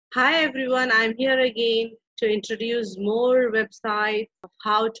Hi everyone, I'm here again to introduce more websites of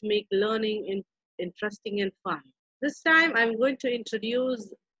how to make learning interesting and fun. This time I'm going to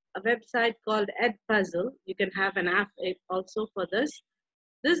introduce a website called Edpuzzle. You can have an app also for this.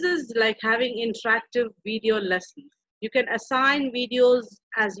 This is like having interactive video lessons. You can assign videos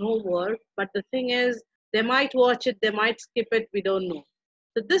as homework, but the thing is, they might watch it, they might skip it, we don't know.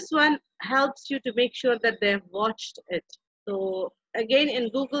 So this one helps you to make sure that they've watched it. So again, in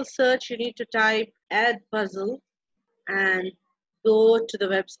Google search, you need to type Add Puzzle and go to the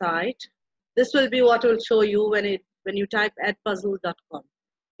website. This will be what will show you when you type addpuzzle.com.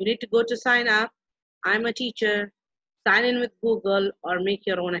 You need to go to sign up. I'm a teacher. Sign in with Google or make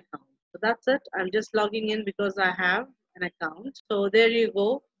your own account. So that's it. I'm just logging in because I have an account. So there you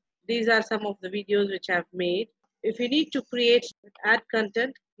go. These are some of the videos which I've made. If you need to add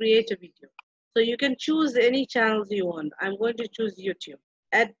content, create a video. So you can choose any channels you want. I'm going to choose YouTube.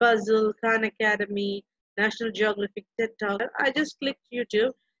 Edpuzzle, Khan Academy, National Geographic, TED Talk. I just clicked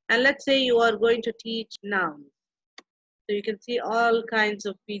YouTube, and let's say you are going to teach nouns. So you can see all kinds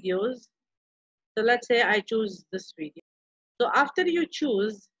of videos. So let's say I choose this video. So after you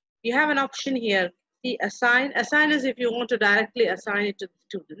choose, you have an option here. See, assign. Assign is if you want to directly assign it to the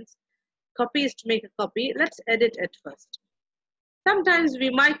students. Copy is to make a copy. Let's edit it first. Sometimes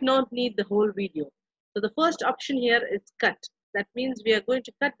we might not need the whole video. So the first option here is cut. That means we are going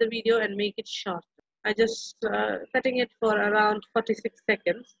to cut the video and make it short. I just cutting it for around 46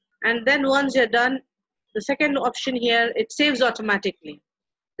 seconds. And then once you're done, the second option here, it saves automatically.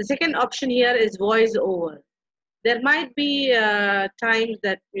 The second option here is voice over. There might be times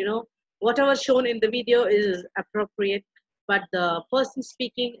that, whatever shown in the video is appropriate, but the person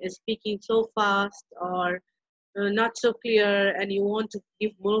speaking is speaking so fast or not so clear and you want to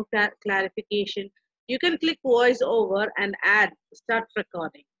give more clarification, you can click voice over and start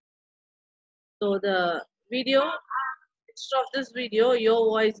recording. So the video, instead of this video, your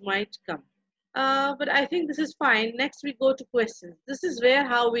voice might come. But I think this is fine. Next, we go to questions. This is where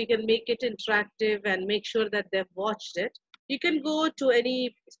how we can make it interactive and make sure that they've watched it. You can go to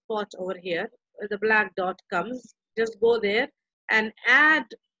any spot over here. The black dot comes. Just go there and add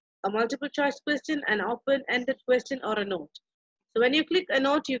a multiple choice question, an open-ended question, or a note. So when you click a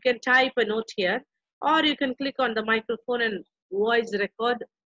note, you can type a note here, or you can click on the microphone and voice record.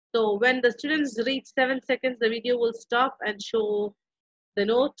 So when the students reach 7 seconds, the video will stop and show the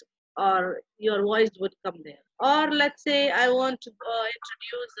note, or your voice would come there. Or let's say I want to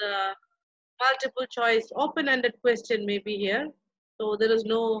introduce a multiple choice open-ended question maybe here. So there is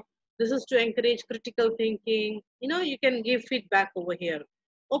no, this is to encourage critical thinking. You can give feedback over here,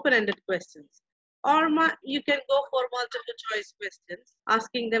 open-ended questions. Or you can go for multiple choice questions,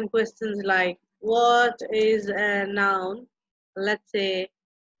 asking them questions like, what is a noun? Let's say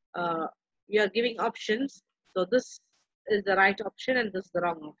uh, you are giving options. So this is the right option and this is the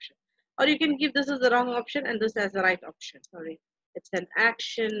wrong option. Or you can give this is the wrong option and this as the right option. Sorry. It's an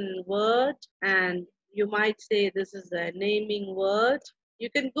action word and you might say this is a naming word. You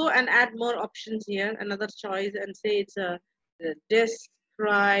can go and add more options here, another choice, and say it's a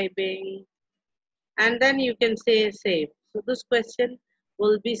describing, and then you can say save. So this question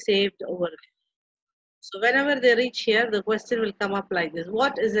will be saved over. So whenever they reach here, the question will come up like this.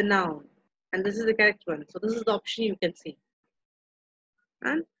 What is a noun? And this is the correct one. So this is the option you can see.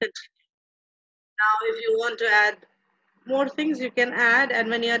 And continue. Now if you want to add more things, you can add. And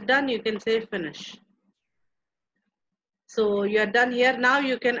when you're done, you can say finish. So you're done here. Now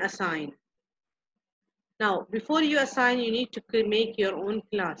you can assign. Now, before you assign, you need to make your own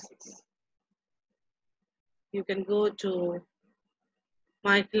classes. You can go to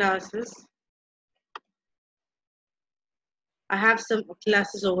my classes. I have some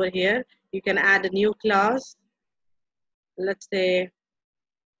classes over here. You can add a new class. Let's say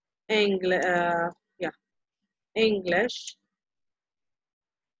English. English.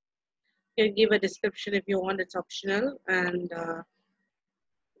 You can give a description if you want. It's optional. And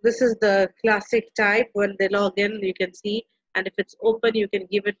this is the classic type. When they log in, you can see. And if it's open, you can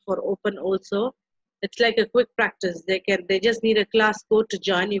give it for open also. It's like a quick practice. They just need a class code to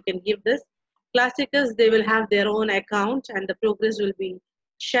join. You can give this. Classicals, they will have their own account and the progress will be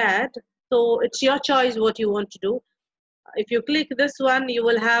shared. So it's your choice what you want to do. If you click this one,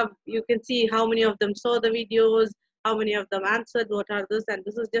 you can see how many of them saw the videos, how many of them answered, what are this, and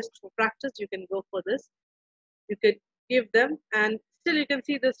this is just for practice. You can go for this. You could give them, and still you can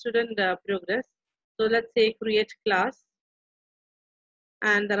see the student progress. So let's say create class,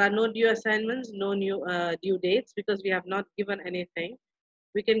 and there are no due assignments, no new due dates because we have not given anything.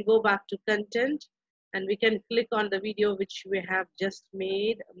 We can go back to content, and we can click on the video which we have just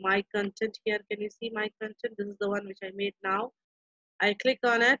made. My content here, can you see my content? This is the one which I made now. I click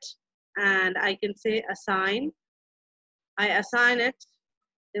on it and I can say assign. I assign it.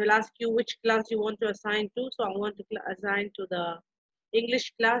 They will ask you which class you want to assign to. So I want to assign to the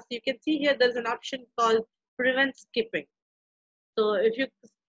English class. You can see here there's an option called prevent skipping. So if you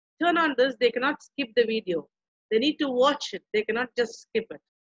turn on this, they cannot skip the video. They need to watch it. They cannot just skip it.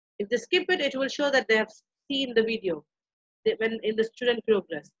 If they skip it, it will show that they have seen the video when in the student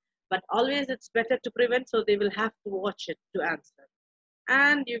progress. But always it's better to prevent, so they will have to watch it to answer.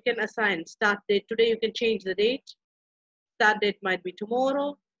 And you can assign start date. Today you can change the date. Start date might be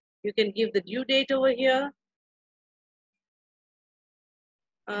tomorrow. You can give the due date over here.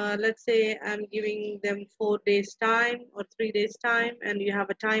 Let's say I'm giving them 4 days time or 3 days time, and you have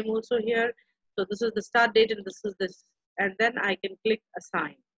a time also here. So this is the start date and this is this, and then I can click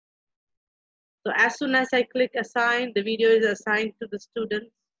assign. So as soon as I click assign, the video is assigned to the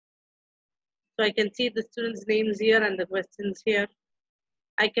students. So I can see the students' names here and the questions here.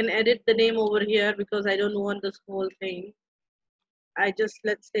 I can edit the name over here because I don't want this whole thing. I just,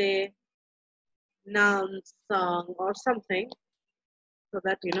 let's say, noun song or something, so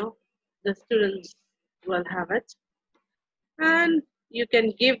that the students will have it. And you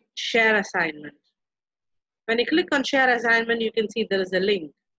can give share assignment. When you click on share assignment, you can see there is a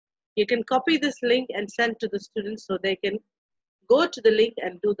link. You can copy this link and send to the students so they can go to the link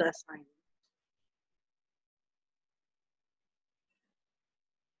and do the assignment.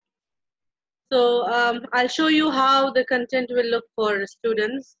 So I'll show you how the content will look for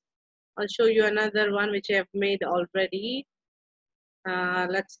students. I'll show you another one which I have made already.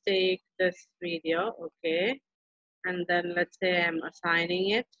 Let's take this video, okay. And then let's say I'm assigning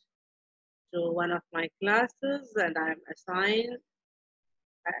it to one of my classes, and I assign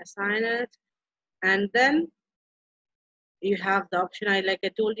it. And then you have the option, like I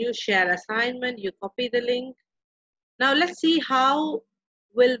told you, share assignment. You copy the link. Now let's see how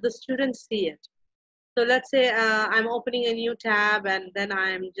will the students see it. So let's say I'm opening a new tab, and then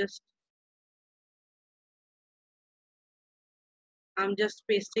I'm just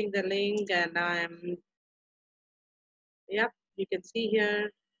pasting the link, and yep, you can see here.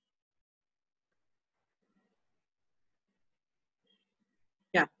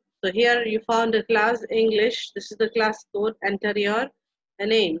 Yeah, so here you found a class English. This is the class code. Enter your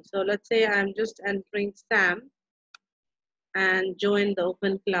name. So let's say I'm just entering Sam and join the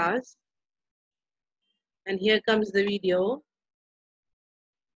open class. And here comes the video.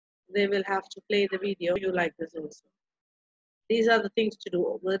 They will have to play the video. You like this also. These are the things to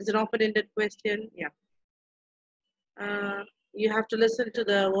do. There is an open-ended question. Yeah. You have to listen to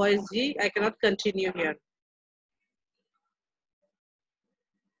the voice G. I cannot continue here.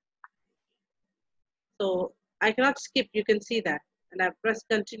 So I cannot skip. You can see that. And I press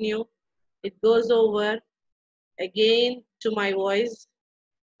continue. It goes over again to my voice.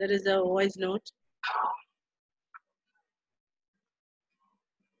 There is a voice note.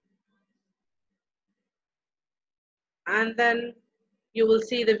 And then you will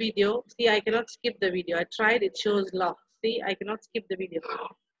see the video. See, I cannot skip the video. I tried, it shows lock. See, I cannot skip the video.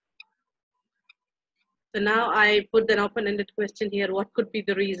 So now I put an open-ended question here. What could be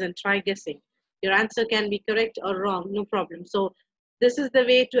the reason? Try guessing. Your answer can be correct or wrong, no problem. So this is the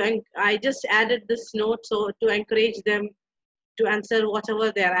way to, I just added this note so to encourage them to answer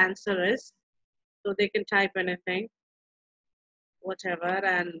whatever their answer is. So they can type anything, whatever,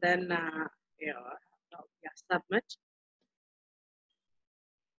 and then submit.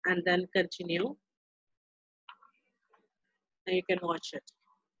 And then continue. And you can watch it.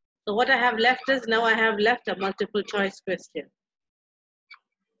 So what I have left is, now I have left a multiple choice question.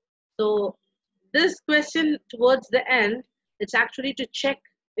 So this question towards the end, it's actually to check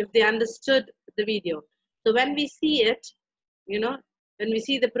if they understood the video. So when we see it, when we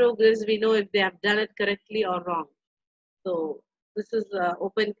see the progress, we know if they have done it correctly or wrong. So this is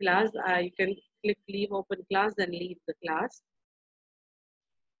open class. You can click leave open class and leave the class.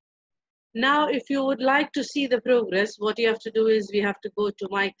 Now, if you would like to see the progress, what you have to do is we have to go to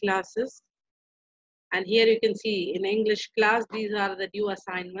my classes. And here you can see in English class, these are the due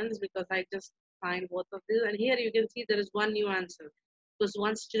assignments because I just signed both of these. And here you can see there is one new answer because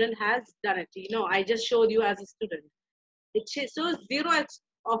one student has done it. I just showed you as a student. It shows 0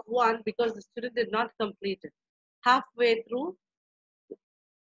 of 1 because the student did not complete it. Halfway through,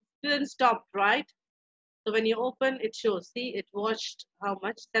 student stopped, right? So when you open, it shows, see, it watched how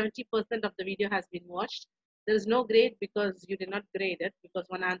much? 70% of the video has been watched. There is no grade because you did not grade it, because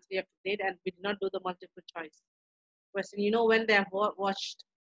one answer you have to grade, and we did not do the multiple choice question. When they have watched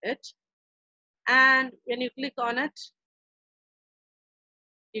it. And when you click on it,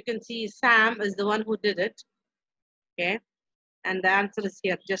 you can see Sam is the one who did it. Okay. And the answer is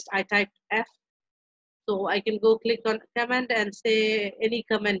here. Just I typed F. So I can go click on comment and say any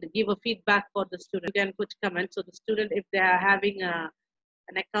comment, give a feedback for the student. You can put comment. So the student, if they are having an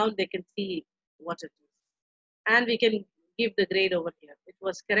account, they can see what it is. And we can give the grade over here. It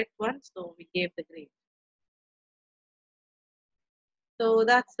was correct one, so we gave the grade. So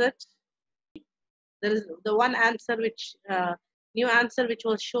that's it. There is the one answer which new answer which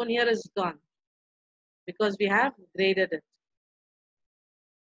was shown here is gone because we have graded it.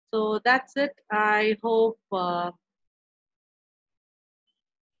 So that's it. I hope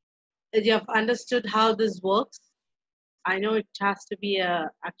you have understood how this works. I know it has to be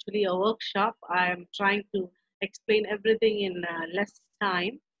actually a workshop. I am trying to explain everything in less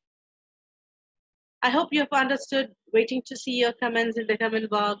time. I hope you have understood. Waiting to see your comments in the comment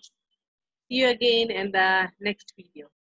box. See you again in the next video.